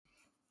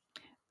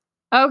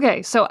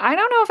Okay, so I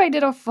don't know if I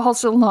did a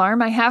false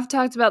alarm. I have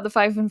talked about the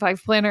 5 and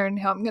 5 planner and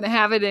how I'm going to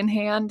have it in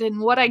hand.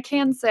 And what I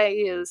can say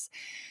is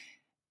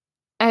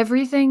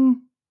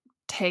everything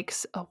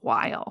takes a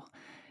while.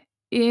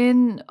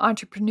 In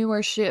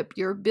entrepreneurship,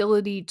 your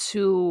ability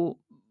to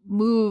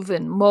move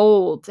and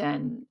mold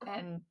and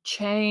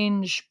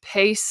change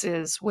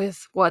paces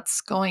with what's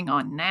going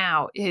on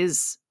now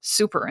is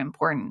super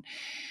important,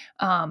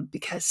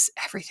 because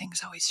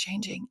everything's always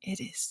changing. It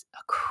is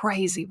a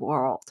crazy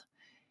world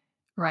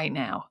right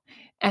now.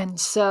 And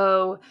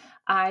so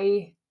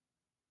I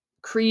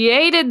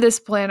created this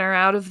planner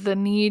out of the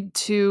need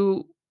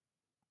to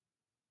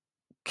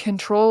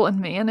control and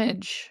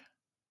manage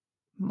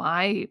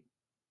my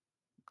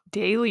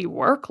daily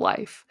work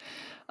life,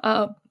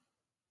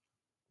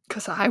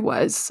 because I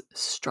was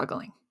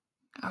struggling.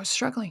 I was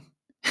struggling.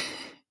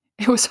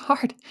 It was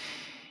hard.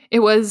 It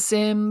was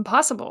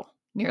impossible,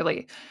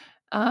 nearly.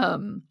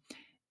 Um,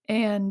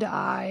 and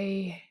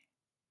I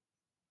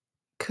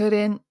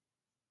couldn't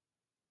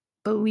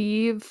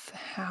believe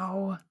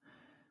how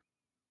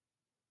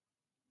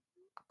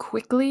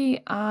quickly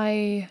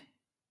I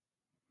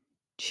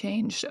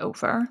changed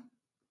over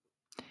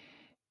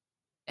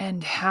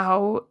and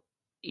how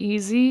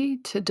easy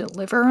to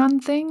deliver on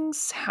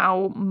things,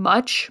 how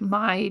much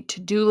my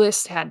to-do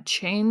list had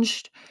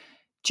changed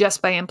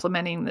just by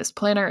implementing this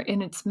planner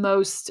in its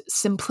most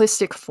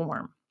simplistic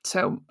form.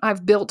 So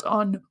I've built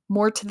on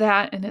more to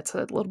that, and it's a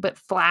little bit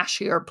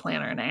flashier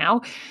planner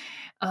now.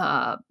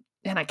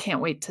 And I can't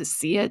wait to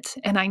see it.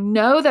 And I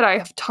know that I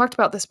have talked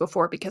about this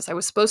before because I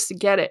was supposed to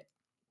get it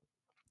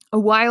a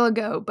while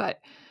ago,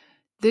 but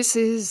this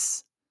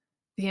is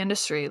the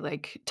industry.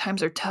 Like,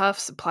 times are tough,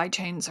 supply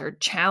chains are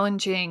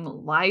challenging,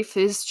 life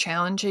is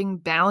challenging,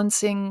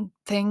 balancing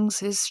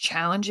things is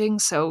challenging.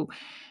 So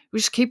we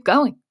just keep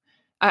going.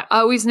 I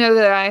always know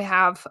that I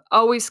have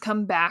always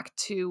come back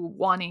to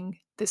wanting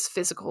this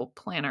physical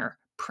planner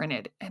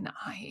printed, and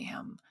I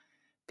am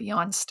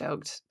beyond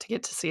stoked to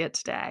get to see it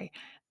today.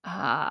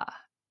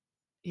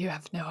 You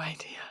have no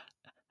idea.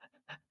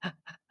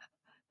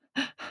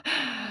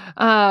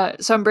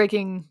 So I'm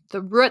breaking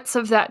the roots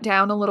of that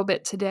down a little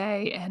bit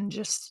today and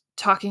just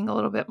talking a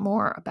little bit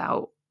more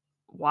about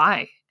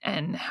why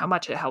and how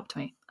much it helped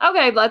me.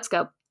 Okay, let's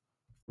go.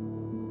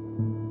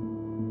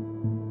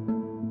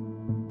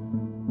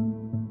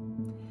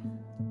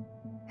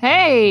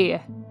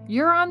 Hey,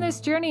 you're on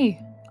this journey,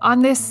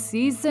 on this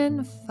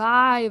season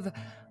 5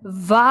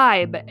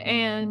 vibe,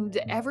 and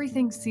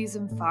everything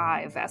season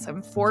 5, as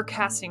I'm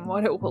forecasting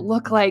what it will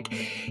look like,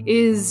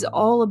 is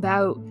all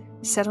about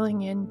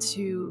settling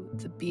into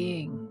the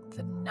being,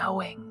 the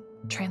knowing,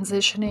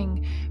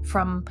 transitioning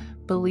from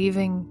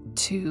believing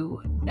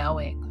to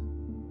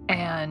knowing,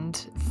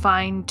 and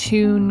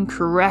fine-tune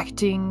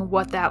correcting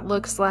what that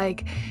looks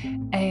like,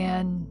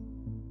 and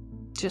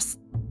just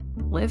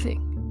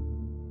living.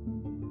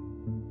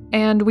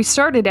 And we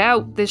started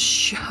out this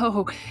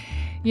show,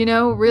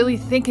 really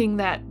thinking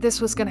that this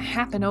was going to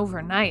happen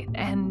overnight.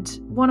 And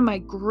one of my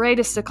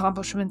greatest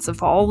accomplishments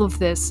of all of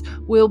this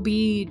will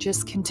be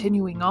just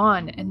continuing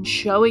on and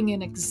showing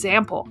an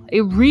example,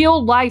 a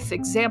real life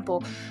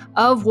example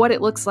of what it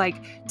looks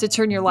like to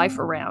turn your life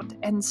around.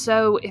 And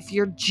so if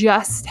you're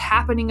just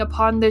happening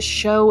upon this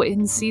show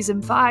in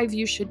season 5,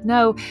 you should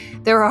know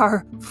there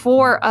are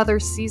 4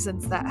 other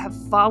seasons that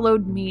have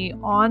followed me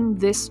on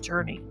this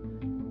journey.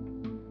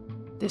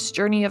 This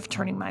journey of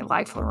turning my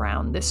life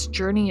around, this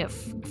journey of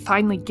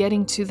finally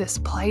getting to this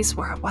place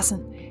where I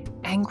wasn't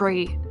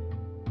angry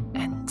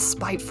and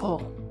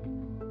spiteful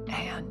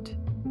and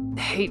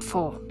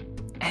hateful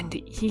and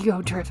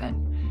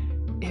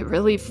ego-driven. It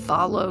really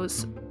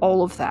follows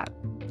all of that.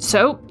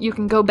 So you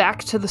can go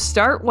back to the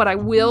start. What I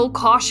will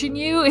caution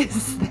you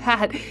is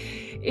that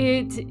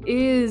it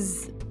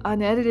is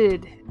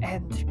unedited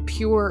and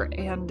pure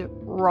and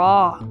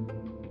raw.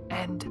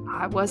 And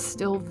I was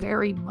still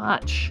very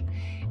much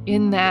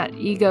in that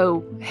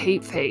ego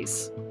hate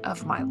phase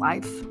of my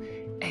life,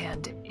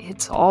 and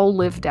it's all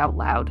lived out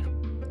loud.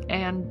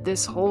 And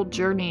this whole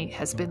journey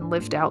has been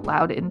lived out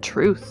loud in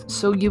truth.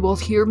 So you will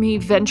hear me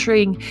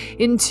venturing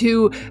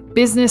into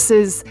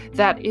businesses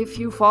that, if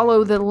you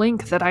follow the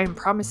link that I am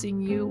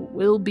promising you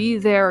will be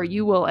there,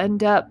 you will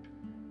end up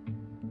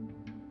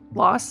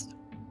lost.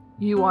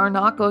 You are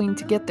not going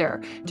to get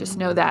there. Just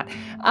know that.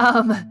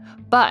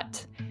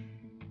 But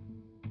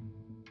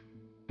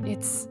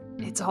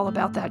it's all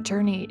about that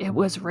journey. It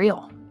was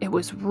real. It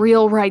was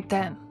real right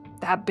then.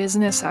 That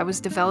business I was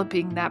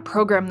developing, that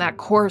program, that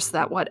course,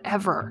 that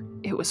whatever,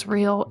 it was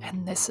real,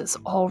 and this is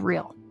all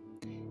real.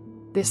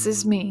 This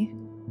is me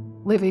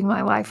living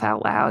my life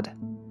out loud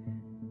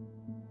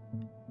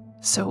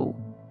so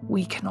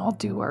we can all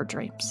do our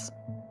dreams.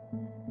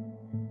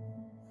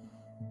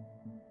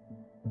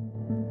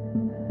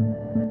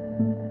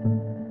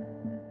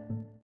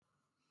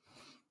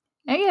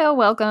 Hey,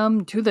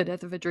 welcome to the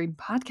Death of a Dream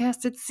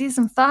podcast. It's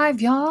season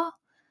 5, y'all.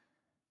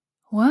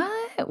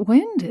 What?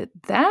 When did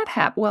that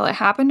happen? Well, it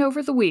happened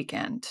over the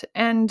weekend.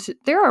 And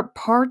there are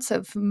parts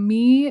of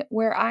me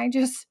where I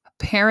just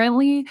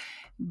apparently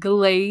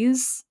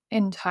glaze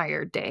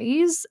entire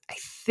days. I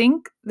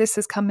think this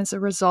has come as a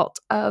result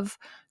of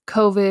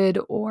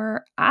COVID,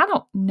 or I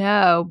don't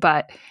know,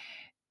 but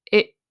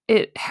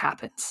it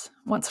happens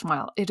once in a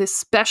while. It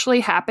especially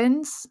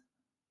happens.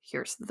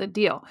 Here's the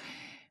deal.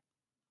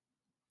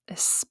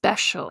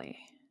 Especially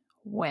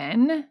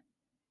when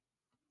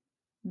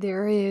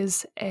there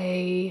is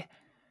it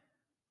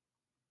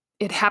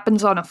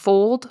happens on a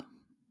fold.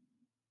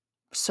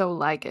 So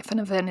like if an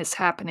event is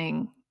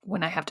happening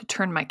when I have to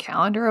turn my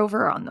calendar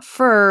over on the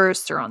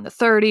 1st or on the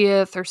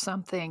 30th or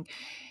something,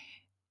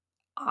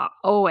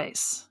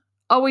 always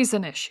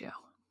an issue.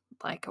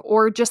 Like,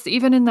 or just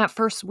even in that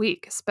first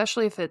week,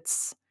 especially if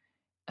it's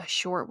a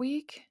short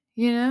week,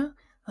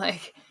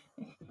 like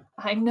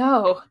I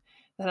know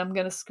that I'm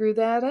going to screw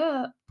that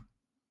up.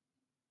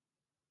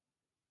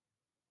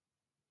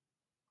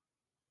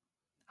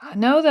 I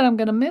know that I'm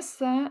going to miss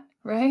that,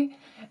 right?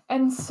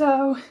 And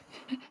so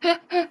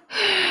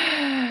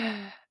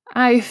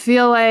I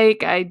feel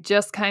like I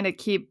just kind of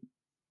keep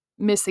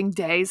missing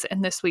days,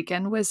 and this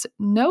weekend was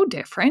no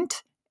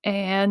different.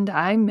 And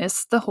I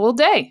missed the whole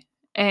day.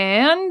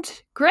 And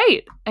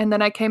great. And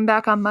then I came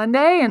back on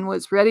Monday and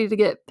was ready to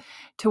get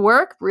to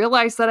work,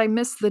 realized that I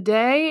missed the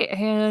day,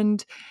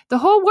 and the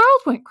whole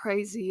world went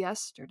crazy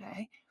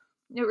yesterday.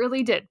 It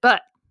really did.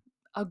 But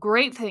a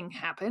great thing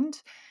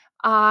happened.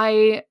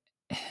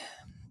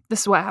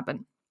 This is what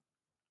happened.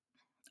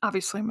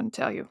 Obviously, I'm going to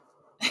tell you.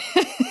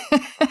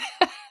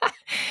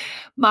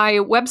 My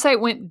website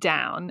went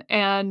down,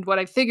 and what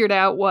I figured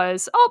out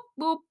was,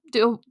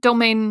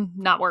 domain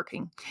not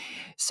working.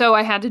 So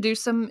I had to do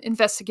some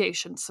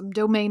investigation, some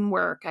domain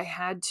work. I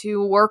had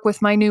to work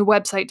with my new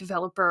website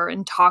developer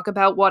and talk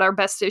about what our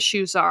best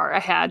issues are. I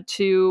had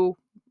to,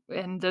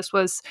 and this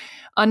was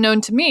unknown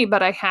to me,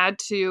 but I had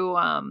to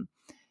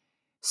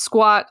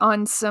squat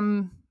on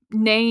some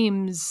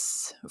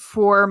names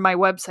for my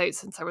website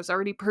since I was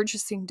already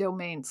purchasing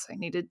domains. I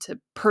needed to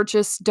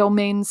purchase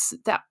domains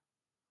that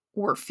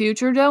were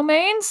future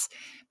domains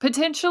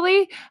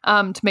potentially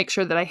to make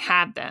sure that I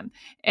had them.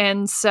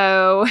 And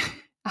so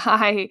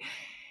I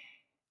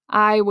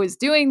was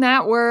doing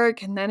that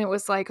work, and then it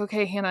was like,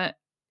 okay, Hannah,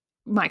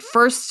 my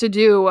first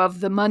to-do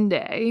of the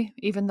Monday,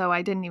 even though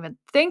I didn't even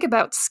think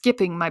about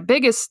skipping my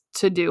biggest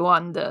to-do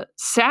on the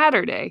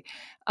Saturday,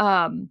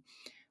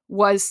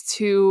 was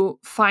to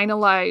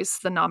finalize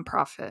the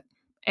nonprofit.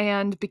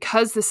 And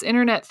because this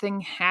internet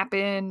thing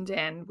happened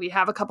and we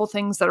have a couple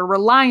things that are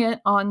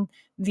reliant on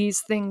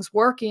these things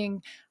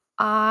working,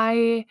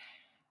 I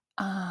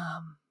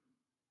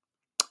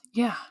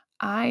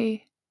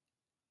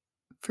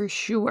for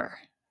sure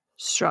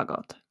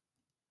struggled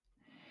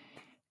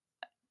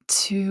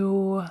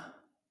to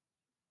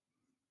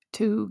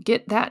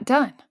get that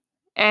done.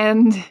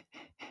 And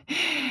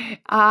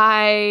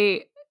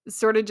I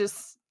sort of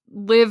just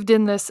lived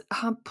in this.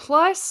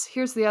 Plus,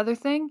 here's the other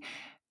thing.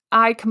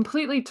 I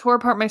completely tore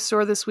apart my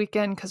store this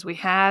weekend because we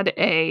had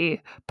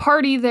a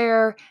party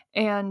there,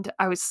 and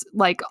I was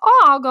like,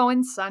 I'll go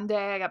in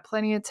Sunday. I got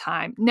plenty of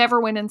time.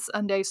 Never went in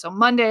Sunday. So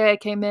Monday I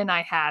came in,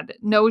 I had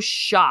no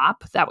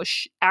shop that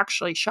was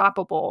actually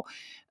shoppable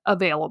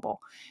available.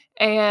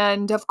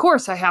 And of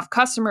course I have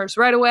customers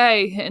right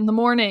away in the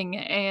morning,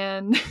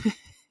 and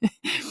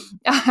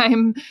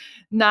I'm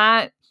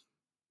not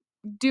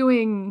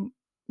doing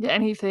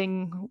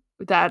anything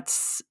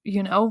that's,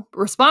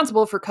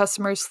 responsible for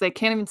customers. They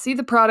can't even see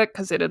the product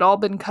because it had all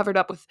been covered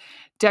up with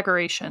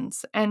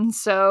decorations. And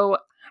so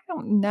I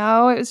don't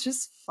know. It was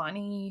just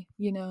funny,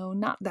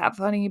 not that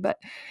funny, but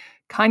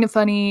kind of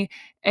funny.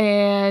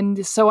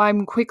 And so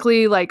I'm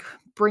quickly like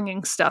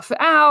bringing stuff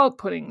out,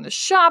 putting the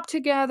shop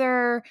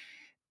together,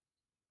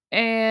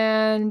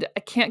 and I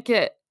can't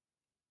get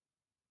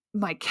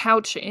my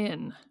couch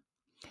in.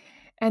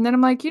 And then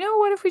I'm like,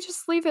 what if we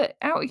just leave it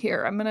out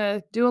here? I'm going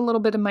to do a little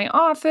bit in my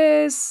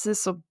office.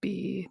 This will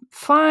be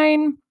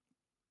fine.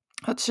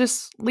 Let's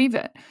just leave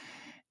it.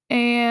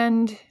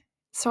 And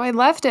so I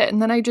left it.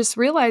 And then I just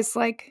realized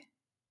like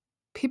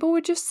people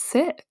would just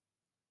sit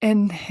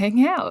and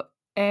hang out.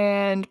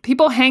 And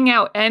people hang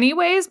out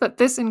anyways, but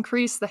this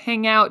increased the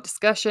hangout,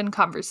 discussion,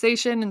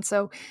 conversation. And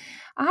so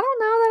I don't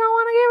know that I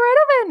want to get rid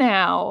of it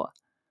now.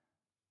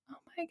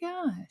 Oh my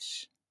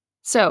gosh.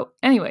 So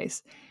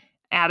anyways,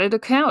 added a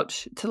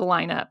couch to the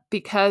lineup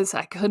because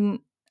I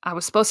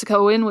was supposed to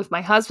go in with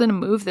my husband and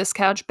move this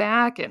couch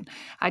back, and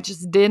I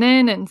just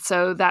didn't. And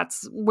so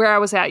that's where I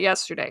was at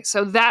yesterday.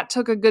 So that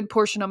took a good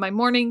portion of my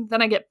morning.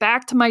 Then I get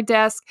back to my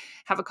desk,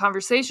 have a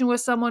conversation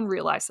with someone,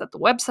 realize that the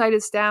website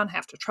is down,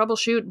 have to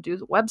troubleshoot and do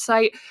the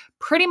website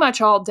pretty much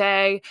all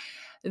day.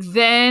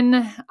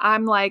 Then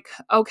I'm like,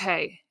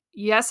 okay,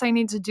 yes, I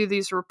need to do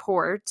these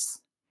reports,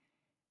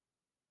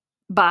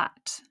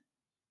 but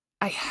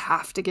I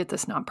have to get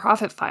this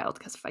nonprofit filed,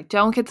 because if I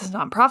don't get this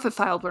nonprofit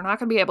filed, we're not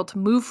going to be able to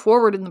move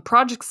forward in the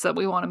projects that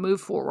we want to move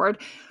forward.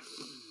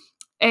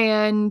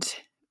 And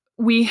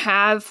we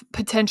have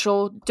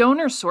potential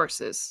donor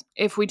sources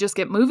if we just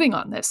get moving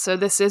on this. So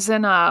this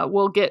isn't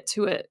we'll get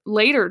to it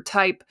later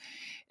type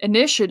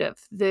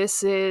initiative.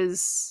 This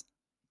is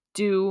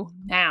do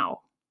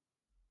now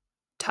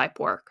type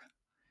work.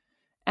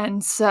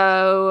 And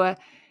so,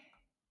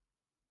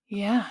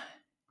 yeah,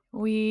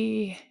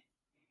 we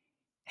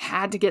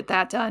had to get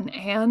that done,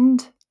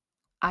 and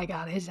I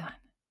got it done.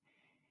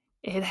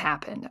 It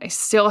happened. I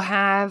still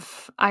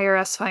have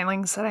IRS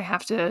filings that I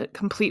have to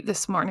complete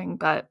this morning,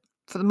 but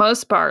for the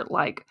most part,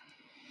 like,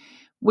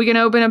 we can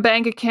open a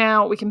bank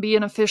account, we can be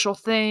an official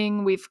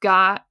thing, we've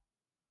got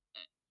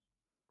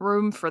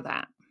room for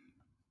that.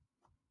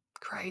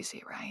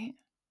 Crazy, right?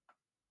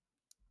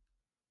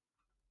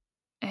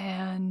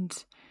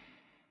 And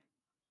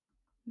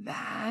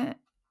that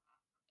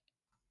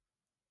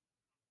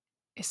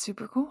is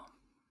super cool.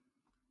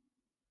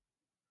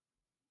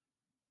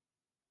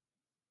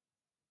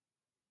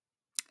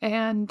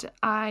 And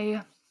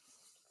I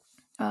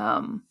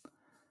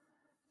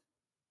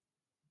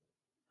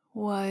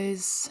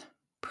was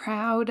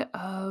proud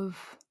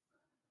of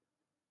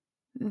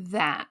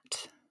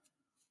that.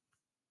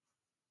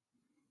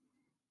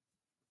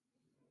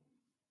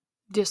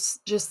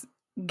 Just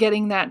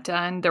getting that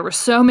done. There were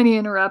so many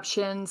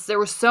interruptions. There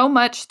was so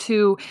much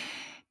to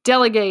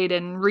delegate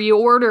and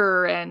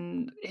reorder,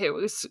 and it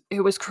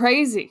was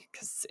crazy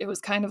because it was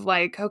kind of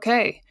like,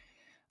 okay,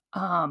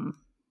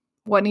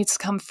 what needs to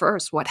come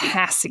first? What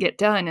has to get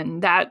done?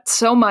 And that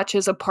so much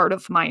is a part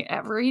of my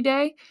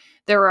everyday.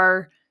 There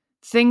are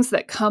things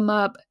that come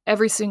up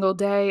every single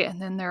day,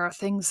 and then there are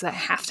things that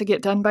have to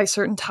get done by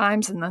certain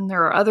times, and then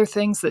there are other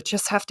things that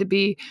just have to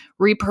be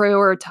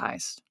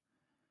reprioritized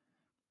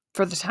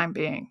for the time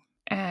being.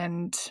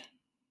 And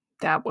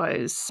that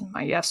was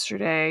my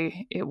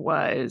yesterday. It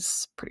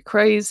was pretty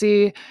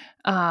crazy.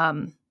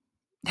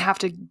 Have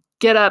to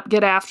get up,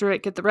 get after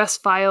it, get the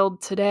rest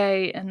filed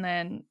today, and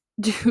then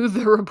do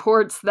the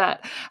reports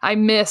that I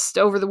missed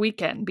over the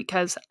weekend,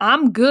 because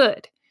I'm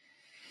good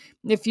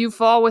if you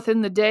fall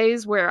within the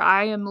days where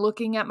I am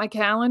looking at my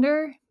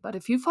calendar. But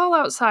if you fall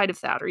outside of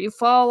that, or you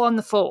fall on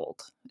the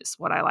fold, is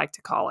what I like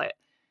to call it,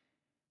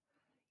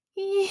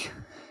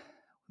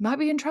 might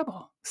be in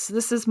trouble. So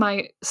this is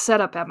my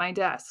setup at my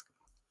desk.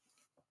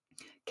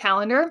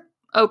 Calendar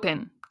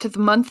open to the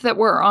month that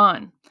we're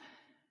on.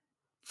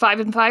 5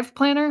 and 5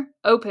 planner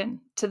open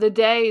to the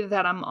day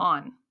that I'm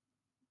on.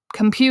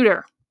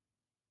 Computer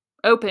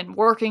open,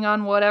 working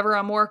on whatever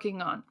I'm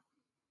working on.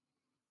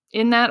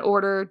 In that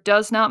order,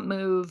 does not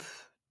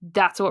move.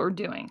 That's what we're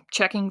doing.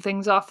 Checking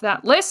things off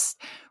that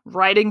list,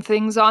 writing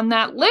things on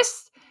that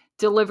list,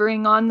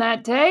 delivering on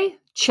that day,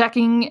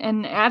 checking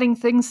and adding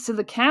things to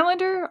the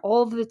calendar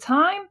all the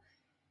time.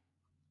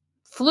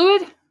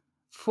 Fluid,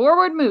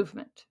 forward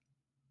movement.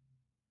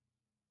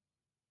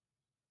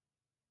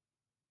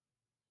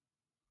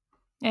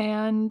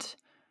 And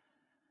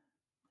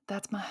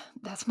that's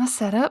my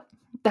setup.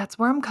 That's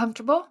where I'm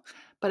comfortable.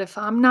 But if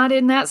I'm not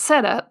in that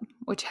setup,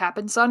 which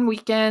happens on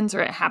weekends,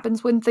 or it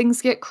happens when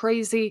things get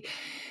crazy,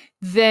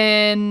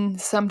 then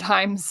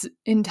sometimes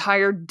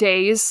entire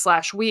days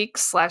 /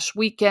 weeks /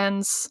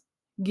 weekends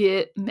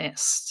get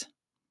missed.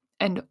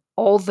 And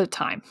all the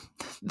time.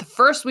 The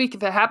first week,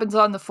 if it happens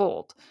on the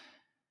fold,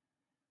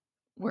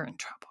 we're in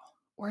trouble.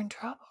 We're in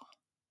trouble.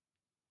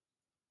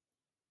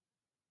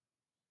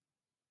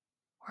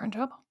 We're in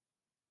trouble.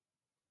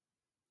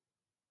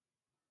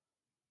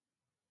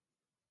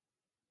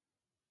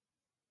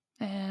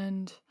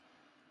 And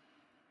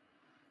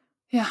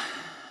yeah,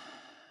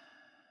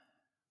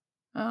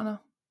 I don't know.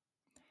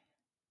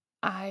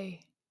 I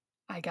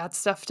got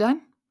stuff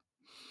done.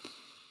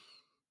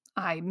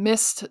 I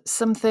missed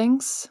some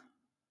things.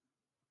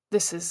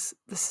 This is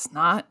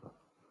not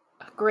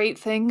a great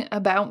thing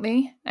about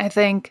me. I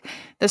think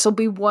this will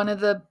be one of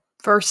the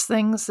first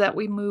things that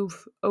we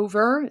move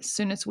over as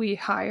soon as we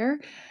hire.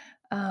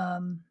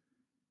 And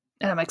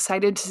I'm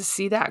excited to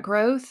see that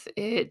growth.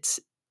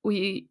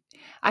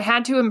 I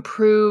had to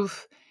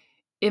improve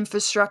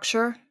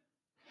infrastructure.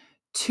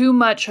 Too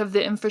much of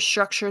the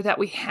infrastructure that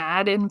we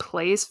had in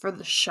place for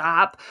the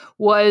shop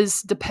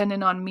was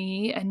dependent on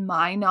me and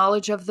my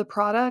knowledge of the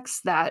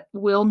products. That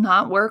will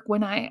not work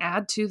when I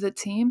add to the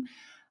team.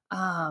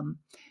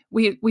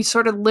 We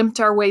sort of limped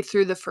our way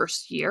through the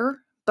first year,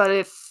 but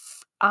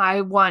if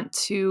I want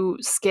to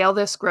scale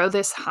this, grow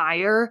this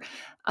higher,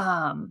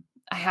 I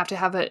have to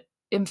have an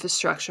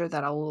infrastructure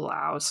that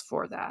allows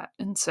for that.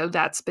 And so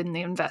that's been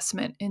the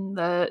investment in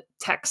the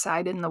tech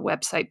side, in the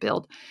website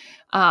build,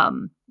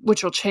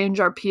 which will change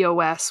our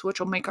POS, which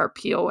will make our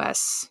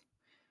POS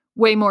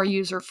way more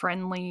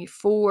user-friendly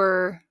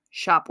for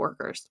shop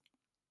workers.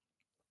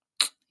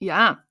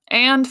 Yeah,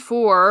 and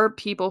for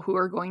people who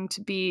are going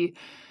to be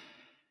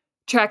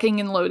tracking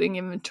and loading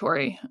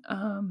inventory.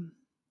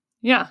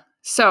 Yeah,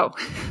 so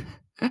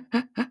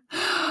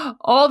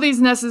all these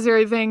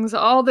necessary things,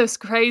 all this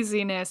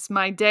craziness,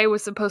 my day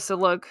was supposed to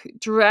look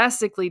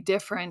drastically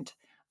different,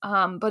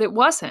 but it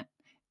wasn't.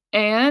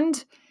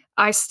 And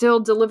I still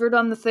delivered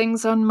on the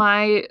things on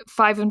my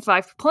 5 and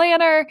 5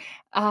 planner,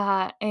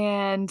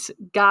 and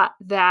got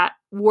that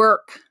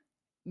work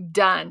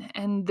done.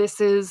 And this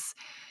is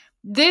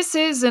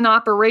an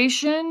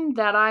operation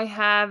that I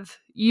have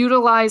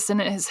utilized,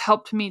 and it has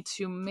helped me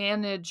to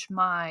manage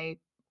my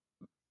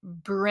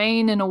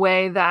brain in a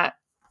way that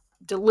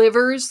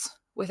delivers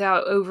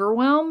without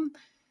overwhelm,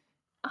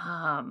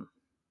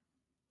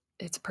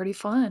 it's pretty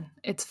fun.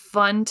 It's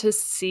fun to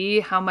see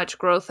how much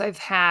growth I've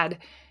had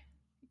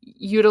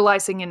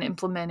utilizing and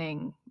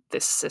implementing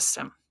this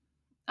system.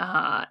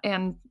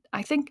 And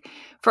I think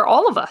for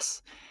all of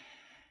us,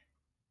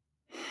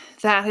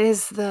 that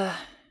is the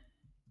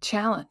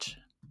challenge.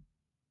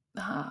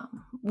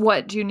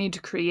 What do you need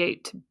to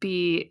create to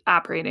be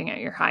operating at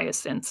your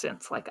highest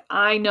instance? Like,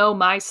 I know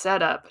my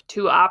setup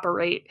to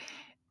operate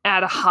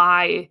at a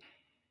high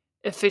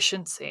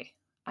efficiency.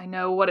 I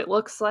know what it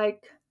looks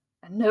like.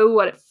 I know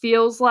what it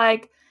feels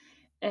like.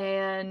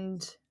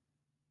 And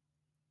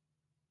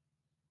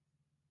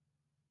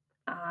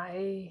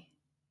I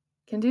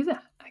can do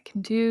that. I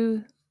can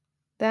do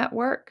that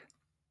work.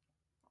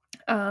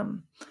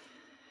 And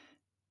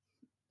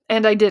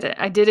I did it.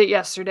 I did it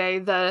yesterday.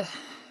 The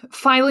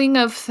filing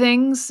of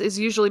things is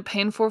usually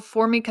painful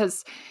for me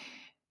because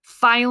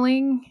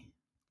filing,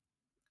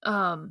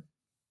 the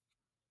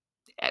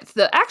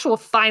actual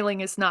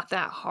filing is not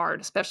that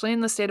hard, especially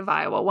in the state of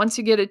Iowa. Once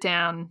you get it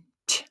down,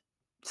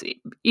 it's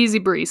easy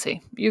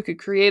breezy. You could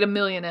create 1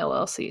 million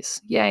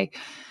LLCs. Yay.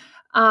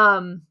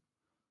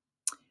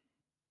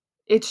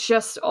 It's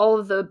just all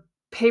of the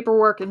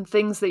paperwork and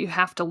things that you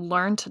have to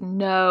learn to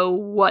know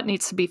what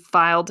needs to be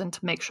filed and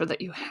to make sure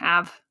that you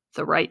have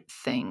the right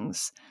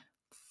things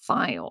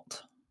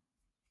filed.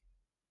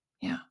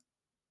 Yeah.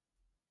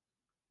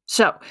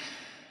 So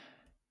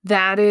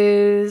that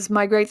is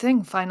my great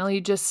thing.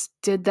 Finally just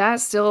did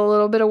that. Still a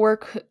little bit of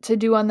work to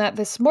do on that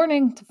this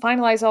morning to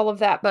finalize all of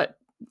that, but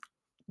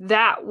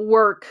that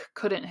work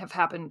couldn't have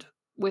happened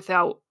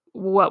without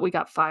what we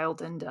got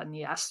filed and done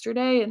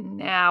yesterday, and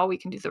now we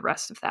can do the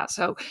rest of that.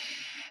 So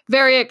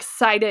very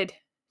excited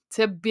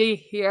to be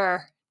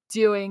here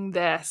doing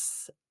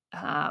this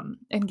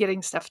and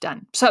getting stuff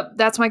done. So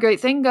that's my great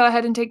thing. Go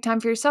ahead and take time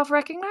for yourself.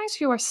 Recognize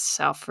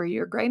yourself for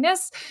your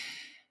greatness.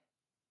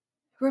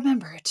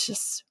 Remember, it's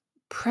just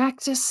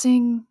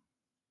practicing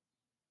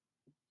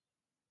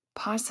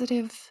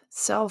positive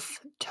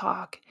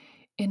self-talk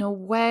in a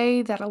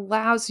way that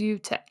allows you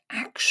to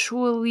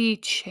actually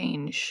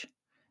change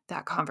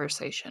that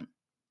conversation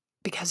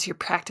because you're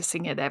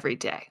practicing it every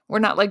day. We're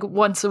not like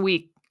once a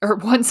week or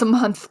once a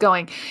month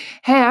going,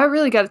 hey, I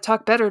really got to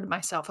talk better to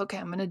myself. Okay,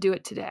 I'm going to do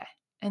it today.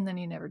 And then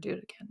you never do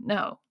it again.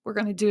 No, we're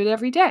going to do it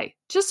every day.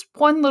 Just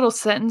one little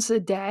sentence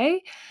a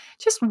day,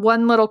 just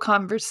one little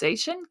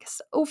conversation,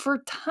 because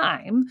over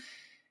time,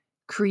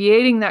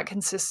 creating that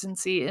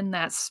consistency in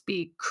that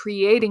speak,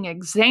 creating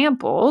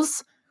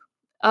examples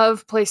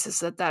of places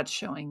that that's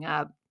showing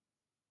up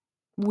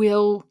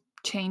will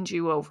change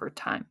you over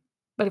time.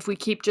 But if we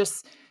keep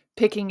just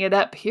picking it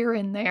up here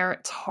and there,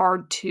 it's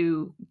hard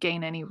to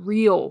gain any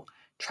real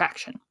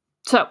traction.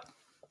 So,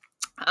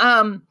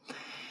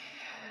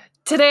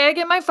 today I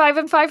get my 5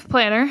 and 5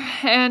 planner.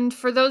 And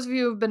for those of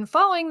you who've been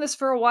following this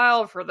for a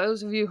while, for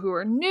those of you who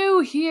are new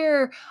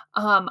here,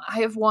 I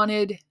have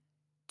wanted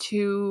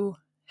to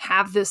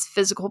have this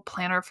physical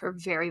planner for a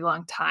very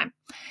long time.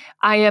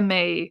 I am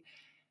a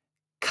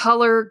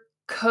color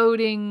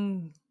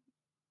coding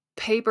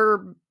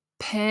paper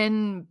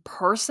pen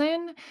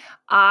person.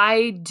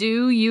 I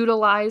do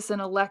utilize an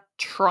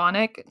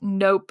electronic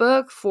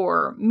notebook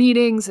for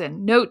meetings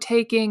and note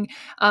taking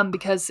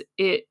because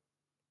it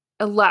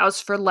allows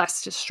for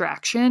less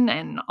distraction.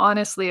 And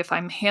honestly, if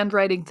I'm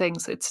handwriting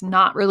things, it's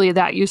not really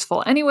that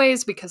useful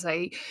anyways, because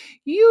I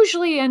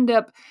usually end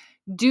up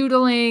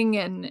doodling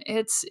and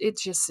it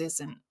just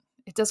isn't,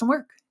 it doesn't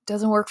work. It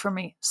doesn't work for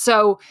me.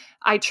 So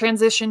I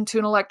transitioned to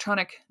an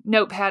electronic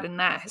notepad and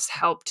that has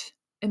helped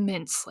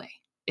immensely.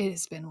 It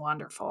has been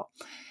wonderful.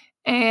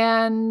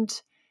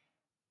 And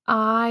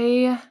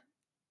I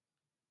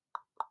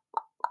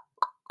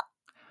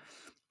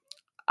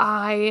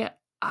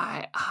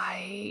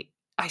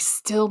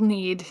still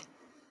need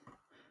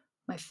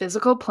my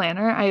physical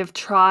planner. I have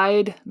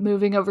tried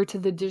moving over to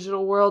the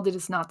digital world. It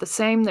is not the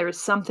same. There is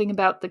something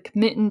about the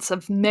commitments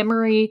of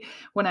memory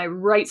when I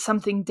write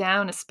something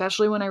down,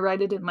 especially when I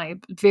write it in my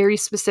very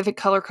specific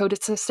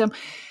color-coded system.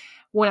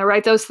 When I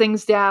write those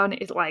things down,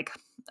 it's like,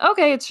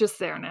 okay, it's just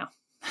there now.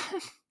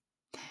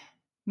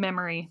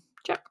 Memory,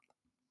 check.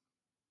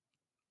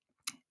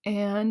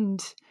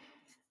 And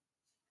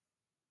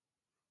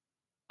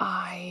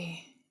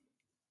I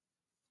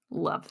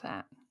love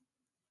that.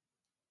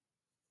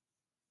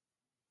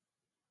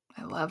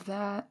 I love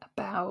that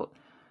about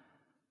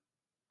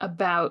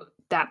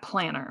that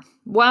planner.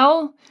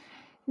 Well,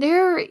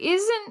 there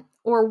isn't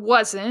or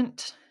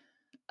wasn't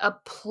a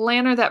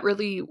planner that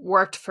really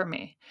worked for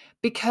me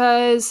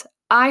because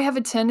I have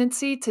a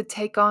tendency to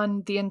take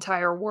on the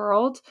entire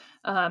world.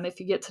 If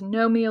you get to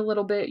know me a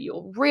little bit,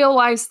 you'll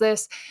realize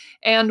this.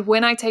 And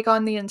when I take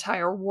on the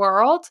entire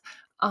world,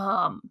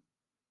 I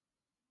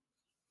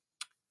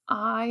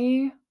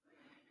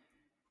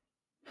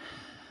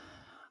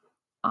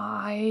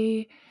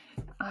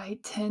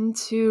tend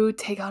to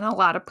take on a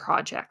lot of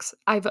projects.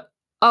 I've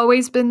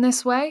always been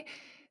this way.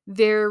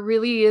 There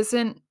really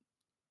isn't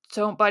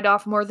don't bite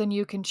off more than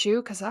you can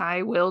chew, because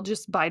I will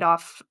just bite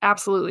off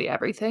absolutely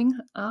everything.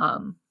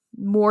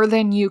 More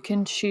than you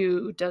can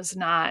chew does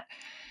not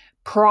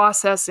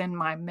process in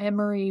my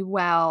memory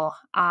well.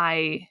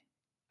 I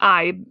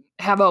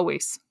have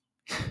always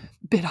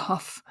bit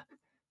off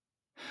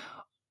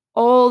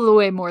all the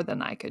way more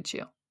than I could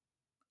chew.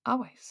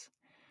 Always.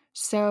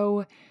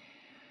 So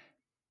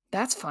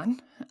that's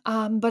fun.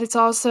 But it's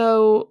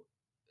also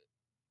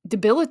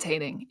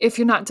debilitating if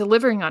you're not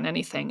delivering on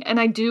anything. And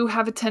I do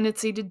have a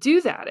tendency to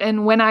do that.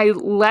 And when I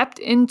leapt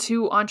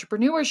into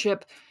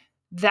entrepreneurship,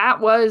 that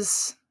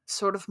was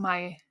sort of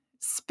my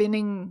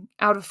spinning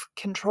out of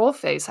control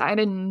phase. I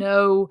didn't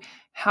know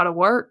how to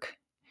work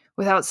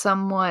without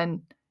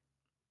someone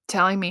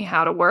telling me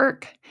how to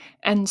work.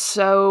 And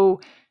so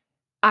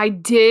I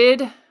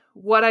did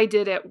what I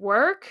did at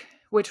work,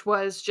 which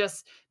was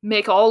just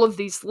make all of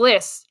these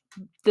lists.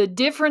 The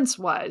difference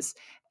was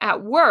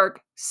at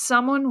work,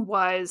 someone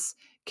was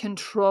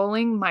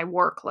controlling my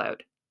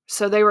workload.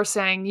 So they were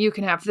saying, you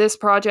can have this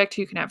project,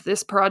 you can have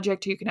this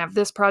project, you can have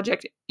this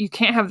project. You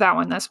can't have that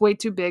one. That's way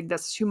too big.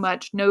 That's too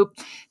much. Nope.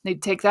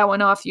 They'd take that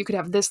one off. You could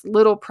have this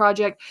little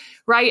project,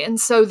 right? And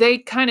so they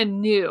kind of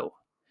knew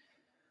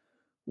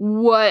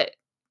what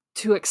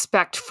to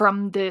expect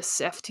from this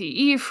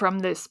FTE, from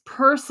this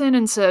person.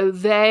 And so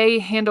they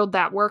handled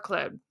that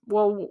workload.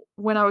 Well,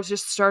 when I was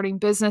just starting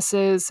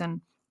businesses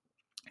and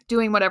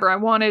doing whatever I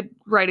wanted,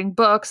 writing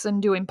books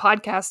and doing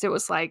podcasts, it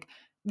was like,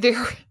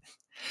 the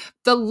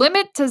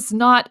limit does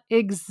not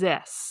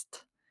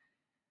exist.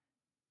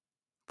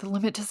 The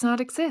limit does not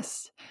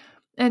exist.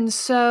 And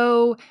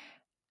so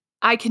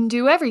I can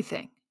do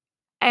everything.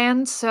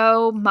 And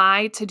so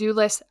my to-do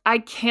list, I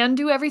can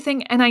do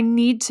everything and I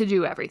need to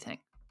do everything.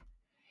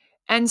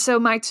 And so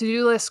my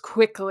to-do list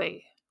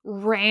quickly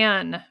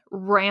ran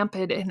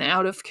rampant and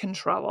out of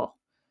control.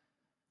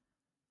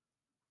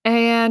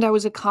 And I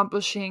was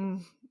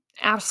accomplishing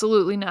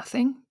absolutely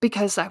nothing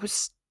because I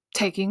was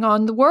taking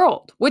on the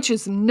world, which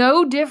is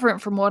no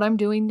different from what I'm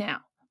doing now.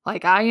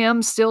 Like, I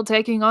am still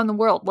taking on the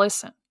world.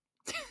 Listen,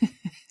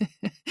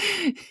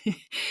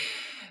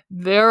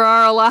 there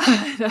are a lot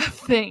of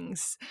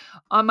things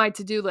on my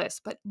to-do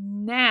list, but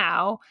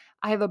now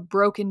I have a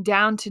broken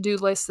down to-do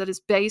list that is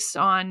based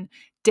on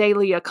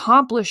daily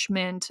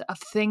accomplishment of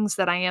things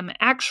that I am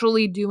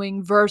actually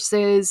doing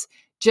versus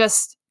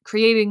just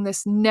creating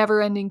this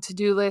never-ending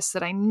to-do list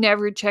that I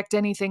never checked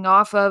anything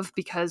off of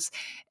because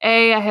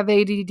A, I have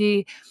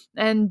ADD,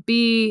 and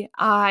B,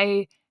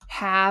 I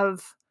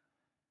have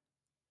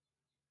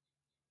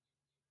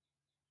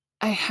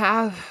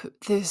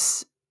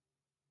this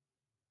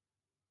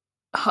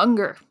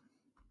hunger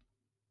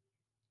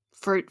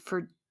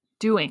for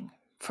doing,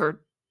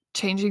 for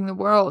changing the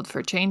world,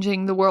 for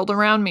changing the world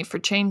around me, for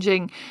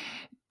changing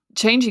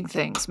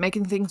things,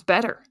 making things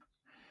better.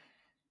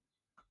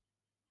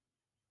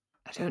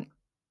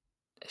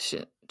 It's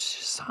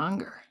just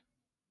hunger.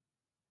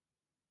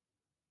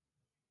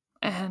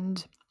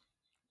 And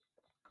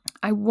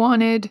I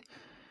wanted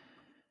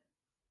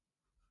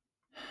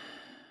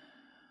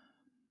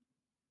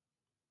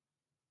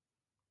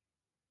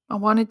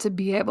to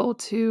be able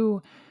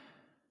to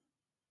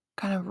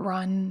kind of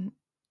run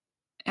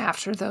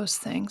after those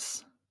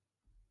things.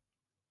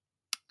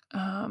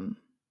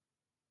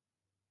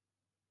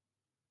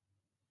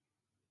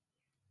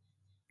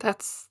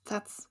 That's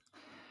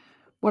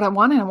what I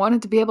wanted. I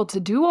wanted to be able to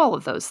do all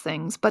of those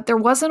things, but there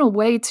wasn't a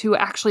way to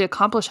actually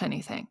accomplish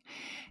anything.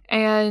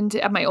 And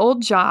at my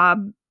old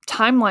job,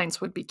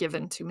 timelines would be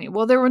given to me.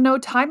 Well, there were no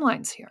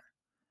timelines here.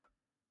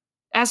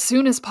 As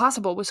soon as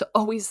possible was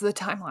always the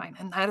timeline.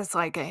 And that is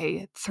like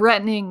a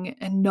threatening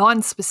and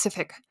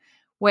non-specific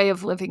way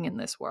of living in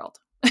this world.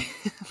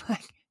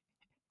 Like,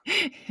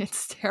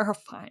 it's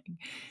terrifying.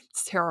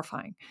 It's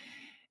terrifying.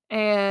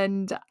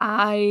 And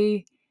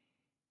I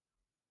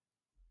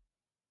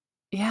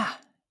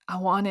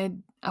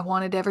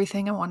wanted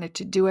everything. I wanted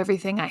to do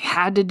everything. I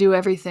had to do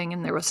everything,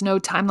 and there was no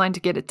timeline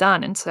to get it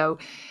done. And so,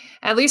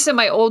 at least at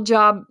my old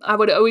job, I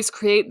would always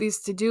create these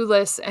to-do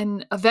lists,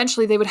 and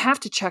eventually they would have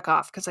to check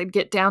off because I'd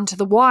get down to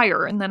the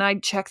wire, and then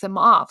I'd check them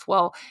off.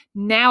 Well,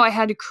 now I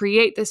had to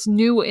create this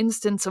new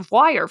instance of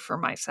wire for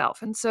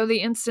myself. And so the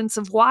instance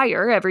of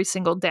wire every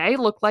single day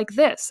looked like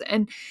this.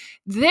 And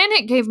then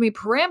it gave me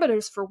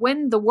parameters for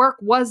when the work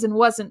was and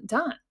wasn't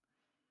done.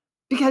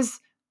 Because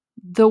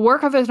the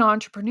work of an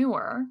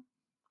entrepreneur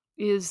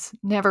is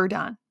never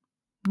done.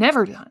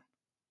 Never done.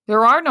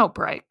 There are no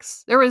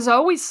breaks. There is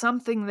always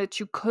something that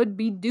you could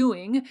be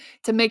doing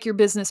to make your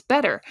business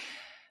better.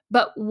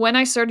 But when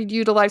I started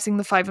utilizing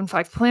the 5 and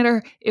 5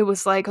 planner, it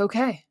was like,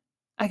 okay,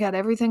 I got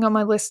everything on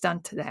my list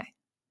done today.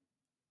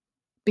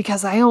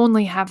 Because I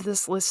only have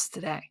this list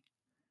today.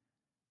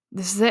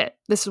 This is it.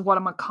 This is what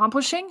I'm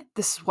accomplishing.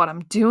 This is what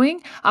I'm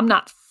doing. I'm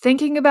not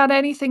thinking about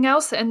anything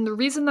else. And the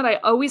reason that I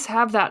always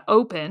have that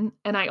open,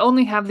 and I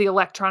only have the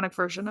electronic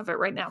version of it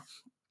right now,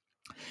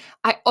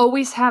 I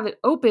always have it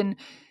open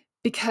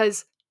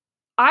because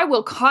I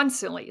will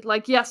constantly,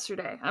 like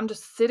yesterday, I'm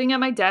just sitting at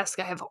my desk.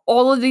 I have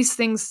all of these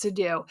things to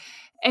do.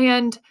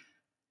 And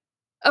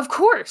of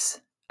course,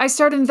 I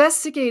start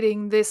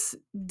investigating this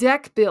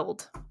deck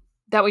build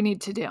that we need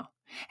to do.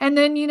 And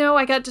then,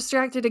 I got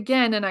distracted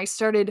again and I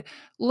started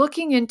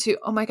looking into,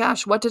 oh my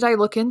gosh, what did I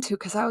look into?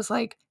 Because I was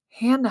like,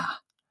 Hannah,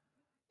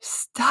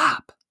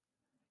 stop.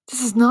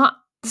 This is not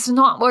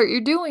what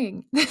you're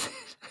doing. This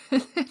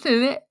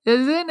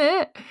isn't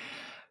it.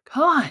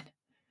 Come on.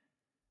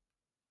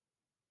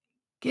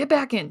 Get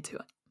back into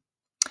it.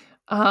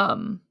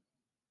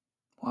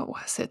 What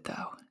was it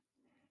though?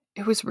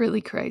 It was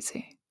really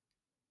crazy.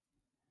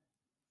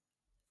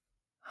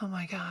 Oh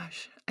my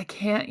gosh. I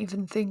can't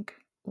even think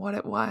what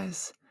it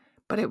was,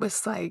 but it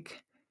was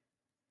like,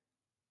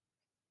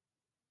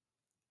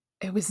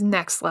 it was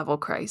next level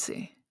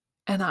crazy.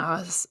 And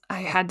I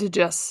had to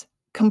just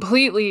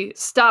completely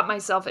stop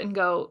myself and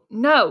go,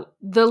 no,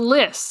 the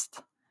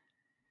list.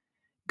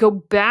 Go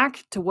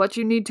back to what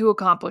you need to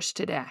accomplish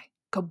today.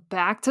 Go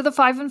back to the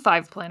 5 and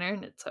 5 planner,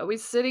 and it's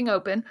always sitting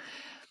open.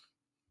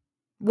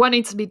 What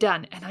needs to be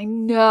done? And I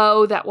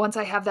know that once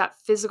I have that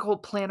physical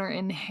planner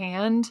in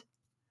hand,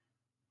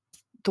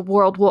 the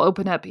world will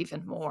open up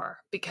even more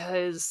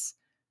because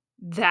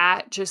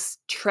that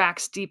just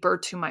tracks deeper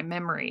to my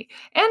memory.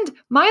 And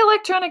my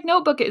electronic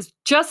notebook is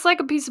just like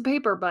a piece of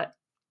paper, but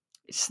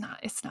it's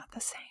not the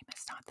same.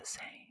 It's not the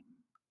same.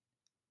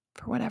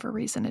 For whatever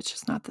reason, it's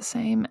just not the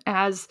same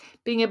as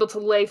being able to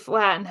lay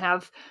flat and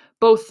have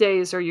both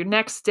days or your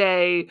next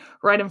day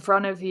right in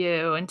front of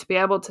you, and to be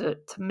able to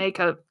make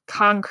a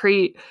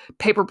concrete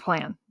paper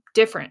plan.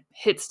 Different.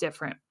 Hits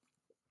different.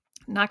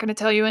 I'm not going to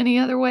tell you any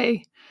other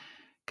way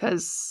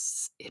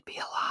because it'd be a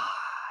lie.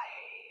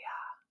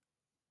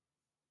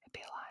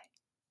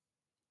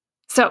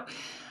 So,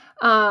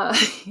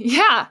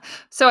 yeah.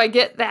 So I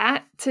get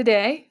that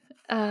today.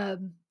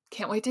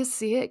 Can't wait to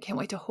see it. Can't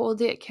wait to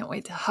hold it. Can't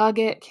wait to hug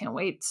it. Can't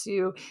wait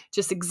to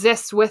just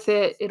exist with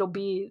it. It'll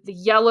be the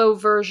yellow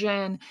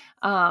version.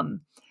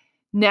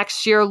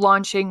 Next year,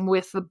 launching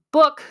with the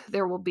book,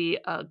 there will be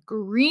a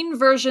green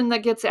version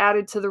that gets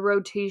added to the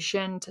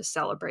rotation to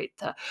celebrate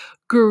the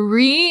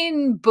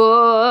green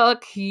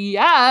book.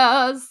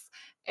 Yes.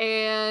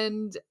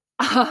 And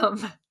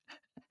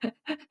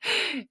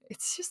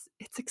it's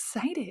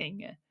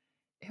exciting.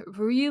 It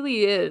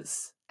really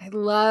is. I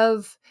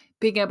love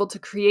being able to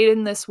create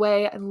in this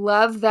way. I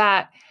love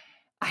that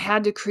I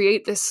had to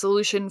create this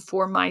solution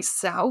for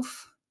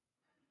myself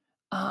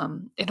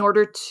in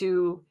order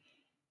to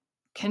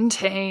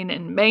contain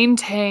and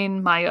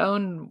maintain my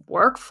own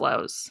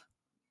workflows,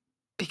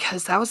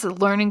 because that was a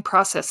learning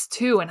process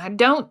too. And I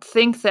don't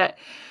think that,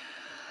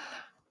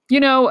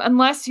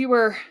 unless you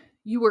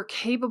were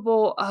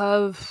capable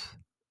of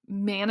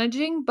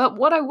managing. But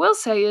what I will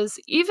say is,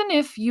 even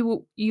if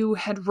you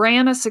had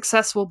ran a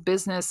successful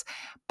business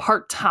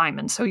part-time,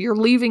 and so you're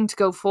leaving to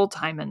go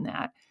full-time in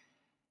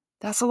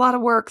that's a lot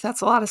of work.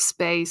 That's a lot of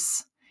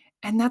space.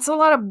 And that's a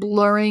lot of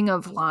blurring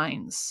of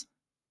lines,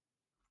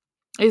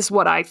 is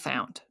what I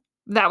found.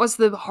 That was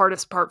the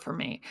hardest part for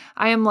me.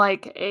 I am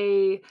like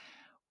a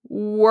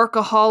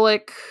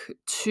workaholic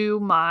to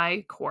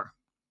my core.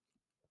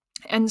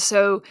 And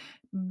so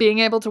being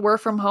able to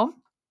work from home,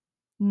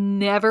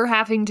 never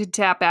having to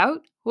tap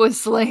out,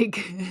 was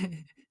like,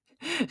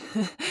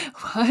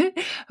 what?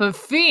 A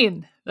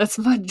fiend. That's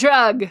my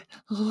drug.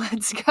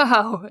 Let's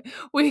go.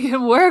 We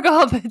can work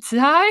all the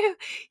time.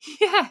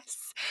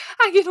 Yes.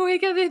 I can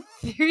wake up at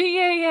 3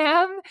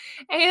 a.m.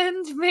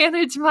 and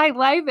manage my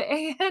life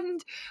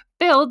and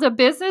build a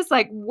business,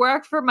 like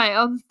work for my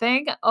own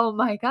thing. Oh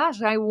my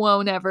gosh, I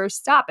won't ever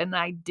stop. And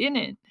I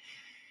didn't,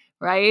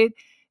 right?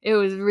 It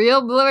was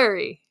real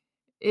blurry.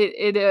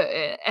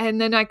 And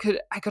then I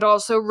could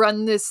also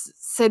run this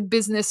said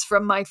business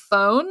from my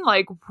phone.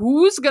 Like,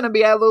 who's going to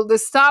be able to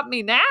stop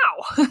me now?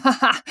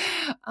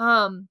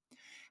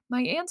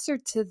 My answer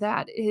to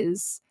that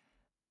is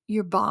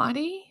your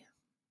body,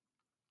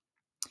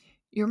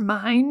 your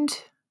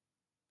mind,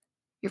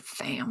 your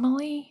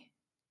family.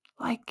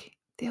 Like,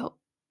 they'll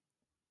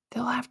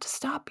have to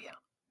stop you.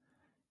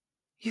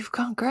 You've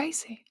gone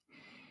crazy.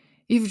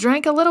 You've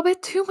drank a little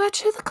bit too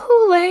much of the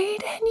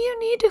Kool-Aid and you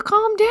need to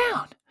calm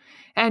down.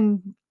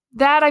 And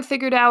that I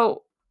figured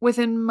out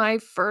within my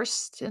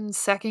first and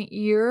second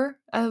year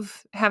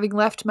of having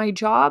left my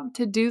job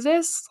to do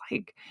this.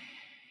 Like,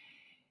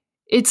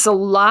 it's a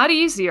lot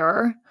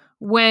easier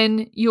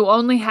when you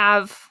only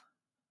have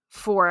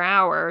 4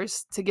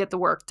 hours to get the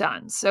work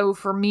done. So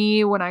for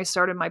me, when I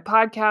started my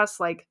podcast,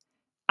 like,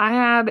 I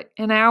had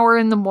an hour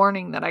in the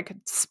morning that I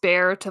could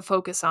spare to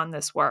focus on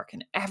this work,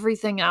 and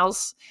everything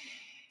else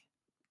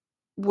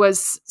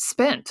was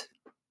spent.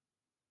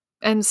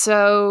 And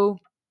so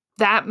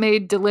that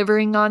made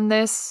delivering on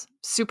this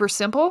super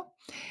simple.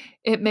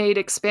 It made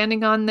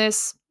expanding on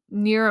this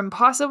near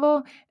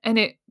impossible, and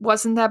it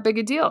wasn't that big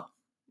a deal.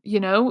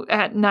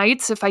 At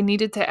nights, if I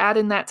needed to add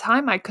in that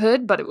time, I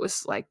could, but it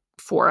was like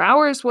 4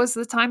 hours was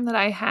the time that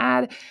I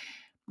had.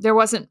 There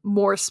wasn't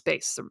more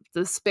space.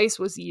 The space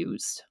was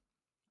used.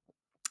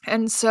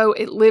 And so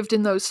it lived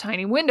in those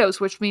tiny windows,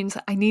 which means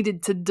I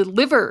needed to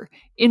deliver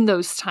in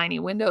those tiny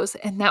windows.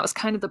 And that was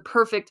kind of the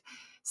perfect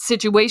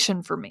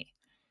situation for me.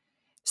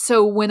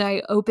 So when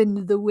I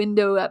opened the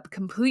window up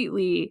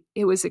completely,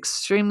 it was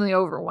extremely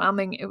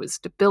overwhelming. It was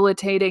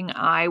debilitating.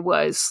 I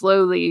was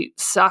slowly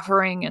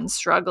suffering and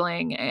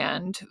struggling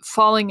and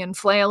falling and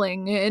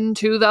flailing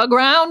into the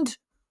ground.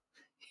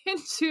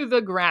 Into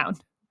the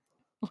ground.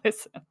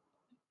 Listen.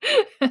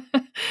 And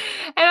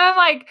I'm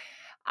like,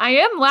 I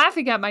am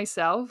laughing at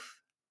myself,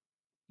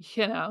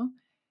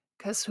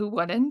 because who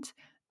wouldn't?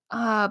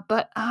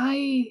 But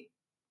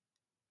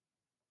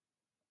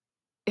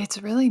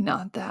it's really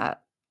not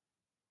that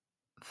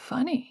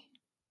funny.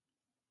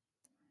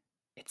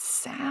 It's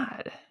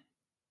sad.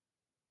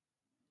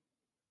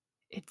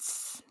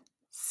 It's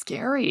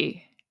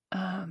scary.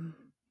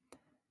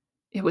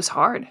 It was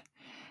hard.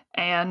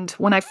 And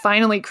when I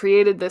finally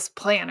created this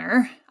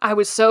planner, I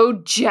was so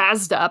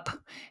jazzed up.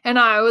 And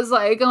I was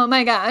like, oh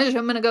my gosh,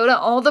 I'm going to go to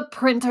all the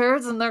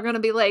printers and they're going to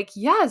be like,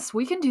 yes,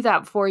 we can do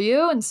that for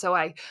you. And so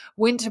I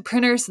went to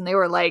printers and they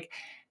were like,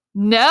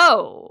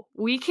 no,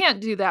 we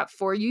can't do that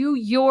for you.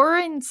 You're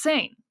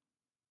insane.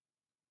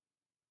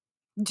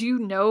 Do you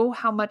know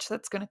how much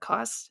that's going to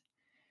cost?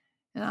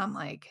 And I'm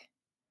like,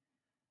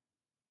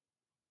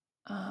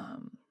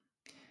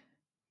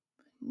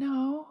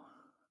 no,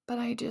 but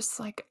I just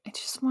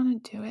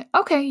want to do it.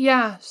 Okay,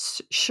 yeah,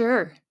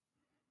 sure.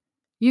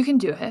 You can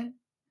do it.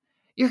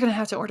 You're going to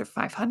have to order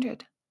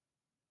 500.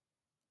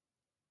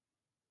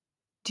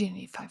 Do you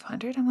need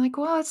 500? I'm like,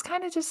 well, it's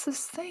kind of just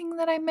this thing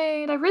that I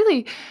made.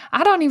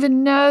 I don't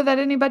even know that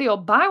anybody will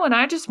buy one.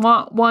 I just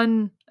want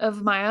one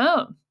of my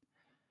own.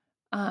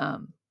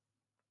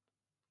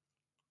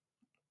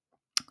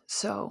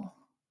 So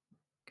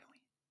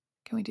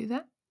can we do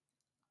that?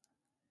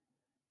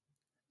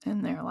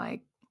 And they're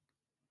like,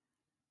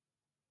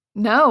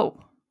 no,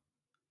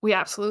 we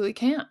absolutely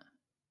can't.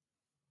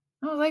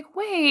 I was like,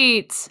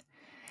 wait,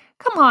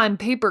 come on,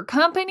 paper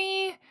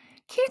company.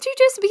 Can't you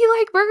just be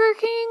like Burger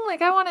King?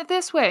 Like, I want it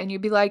this way. And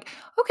you'd be like,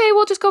 okay,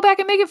 we'll just go back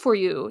and make it for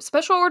you.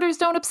 Special orders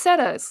don't upset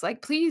us.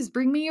 Like, please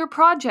bring me your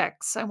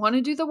projects. I want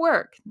to do the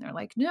work. And they're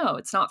like, no,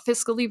 it's not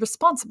fiscally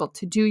responsible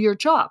to do your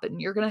job. And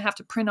you're going to have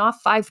to print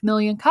off 5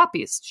 million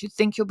copies. Do you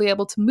think you'll be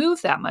able to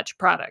move that much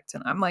product?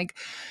 And I'm like,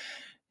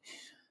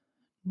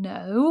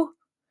 no.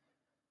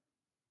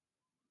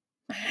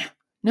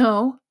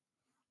 No.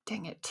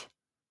 Dang it.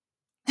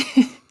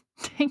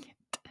 Dang it.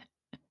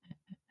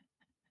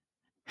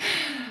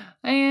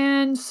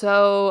 And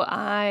so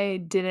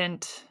I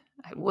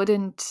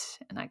wouldn't,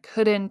 and I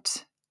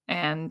couldn't,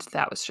 and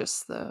that was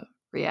just the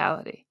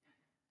reality.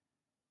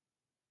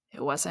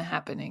 It wasn't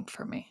happening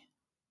for me.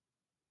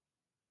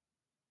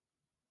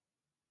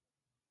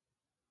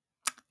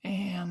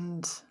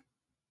 And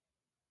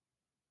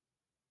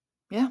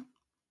yeah,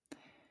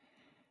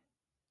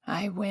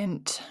 I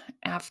went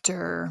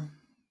after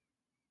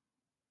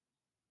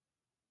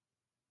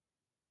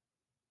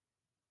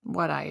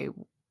what I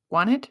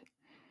wanted.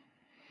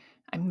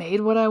 I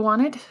made what I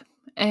wanted,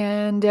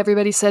 and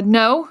everybody said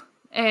no.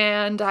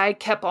 And I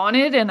kept on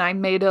it, and I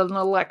made an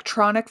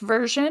electronic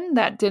version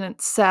that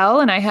didn't sell,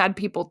 and I had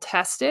people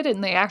test it,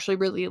 and they actually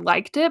really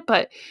liked it.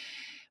 But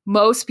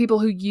most people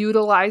who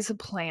utilize a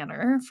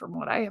planner, from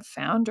what I have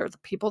found, or the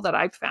people that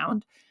I've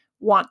found,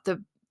 want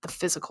the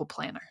physical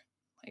planner.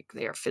 Like,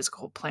 they are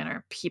physical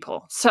planner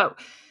people. So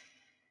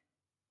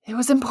it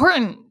was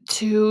important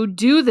to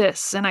do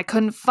this, and I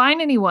couldn't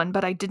find anyone,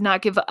 but I did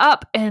not give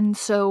up. And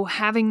so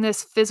having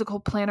this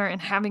physical planner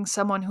and having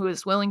someone who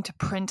is willing to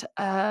print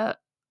a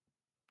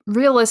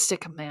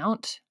realistic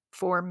amount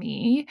for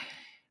me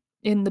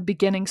in the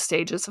beginning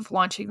stages of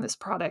launching this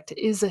product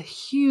is a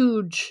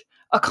huge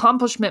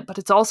accomplishment, but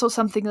it's also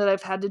something that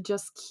I've had to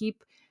just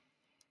keep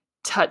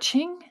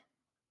touching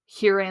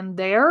here and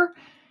there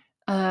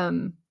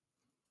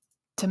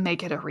to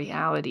make it a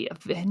reality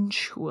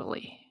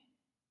eventually.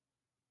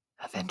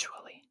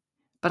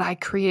 But I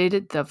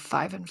created the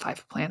 5 and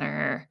 5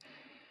 planner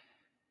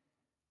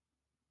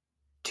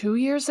 2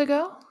 years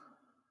ago.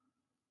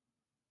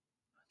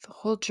 The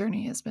whole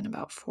journey has been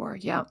about 4.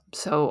 Yeah.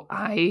 So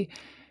I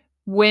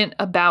went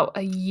about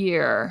a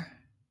year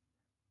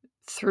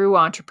through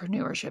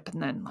entrepreneurship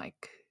and then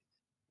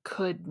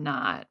could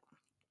not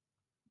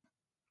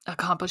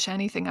accomplish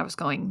anything. I was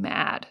going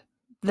mad.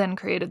 Then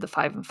created the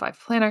 5 and 5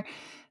 planner,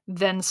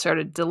 then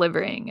started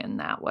delivering,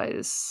 and that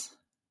was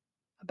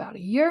about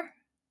a year.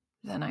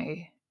 Then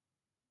I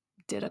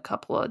did a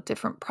couple of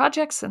different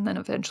projects, and then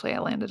eventually I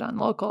landed on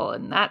local.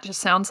 And that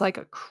just sounds like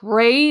a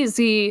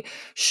crazy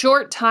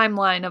short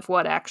timeline of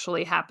what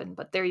actually happened.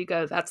 But there you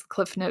go. That's the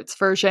Cliff Notes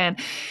version.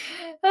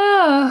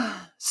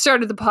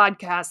 Started the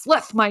podcast,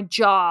 left my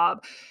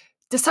job,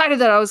 decided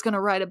that I was going to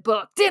write a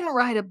book, didn't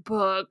write a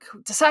book,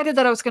 decided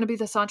that I was going to be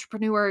this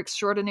entrepreneur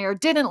extraordinaire,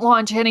 didn't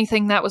launch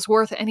anything that was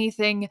worth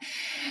anything,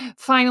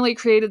 finally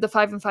created the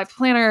 5 and 5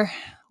 planner,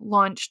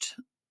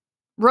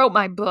 wrote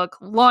my book,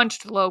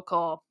 launched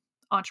local,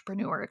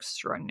 entrepreneur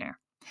extraordinaire.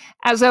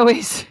 As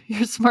always,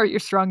 you're smart, you're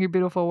strong, you're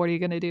beautiful. What are you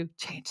going to do?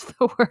 Change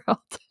the world.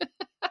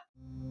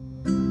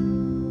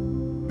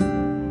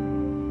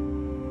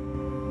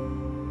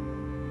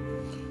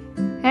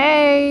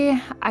 Hey,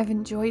 I've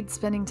enjoyed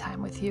spending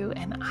time with you,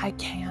 and I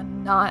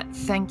cannot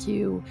thank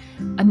you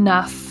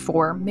enough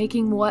for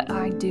making what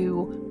I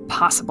do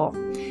possible.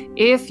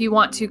 If you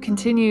want to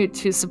continue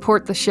to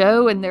support the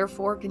show and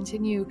therefore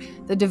continue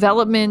the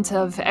development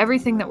of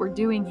everything that we're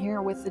doing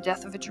here with The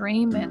Death of a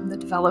Dream and the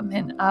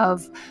development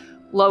of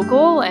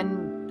Local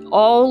and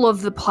all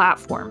of the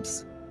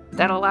platforms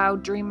that allow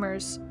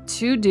dreamers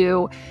to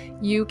do,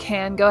 you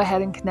can go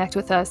ahead and connect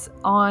with us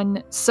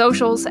on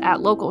socials at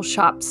Local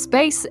Shop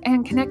Space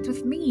and connect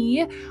with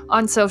me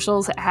on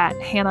socials at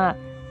Hannah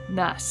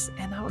Nuss.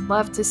 And I would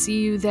love to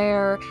see you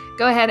there.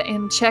 Go ahead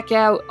and check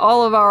out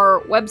all of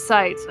our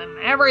websites and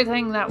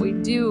everything that we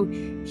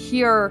do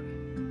here.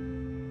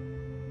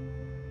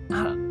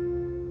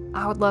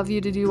 I would love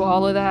you to do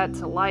all of that,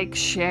 to like,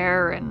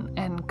 share, and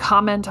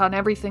comment on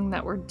everything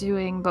that we're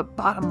doing. But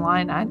bottom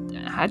line,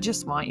 I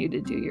just want you to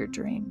do your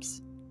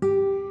dreams.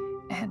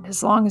 And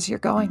as long as you're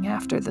going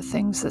after the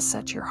things that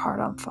set your heart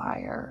on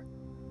fire,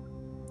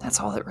 that's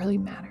all that really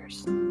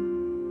matters.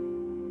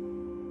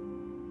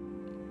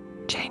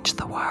 Change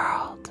the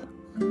world.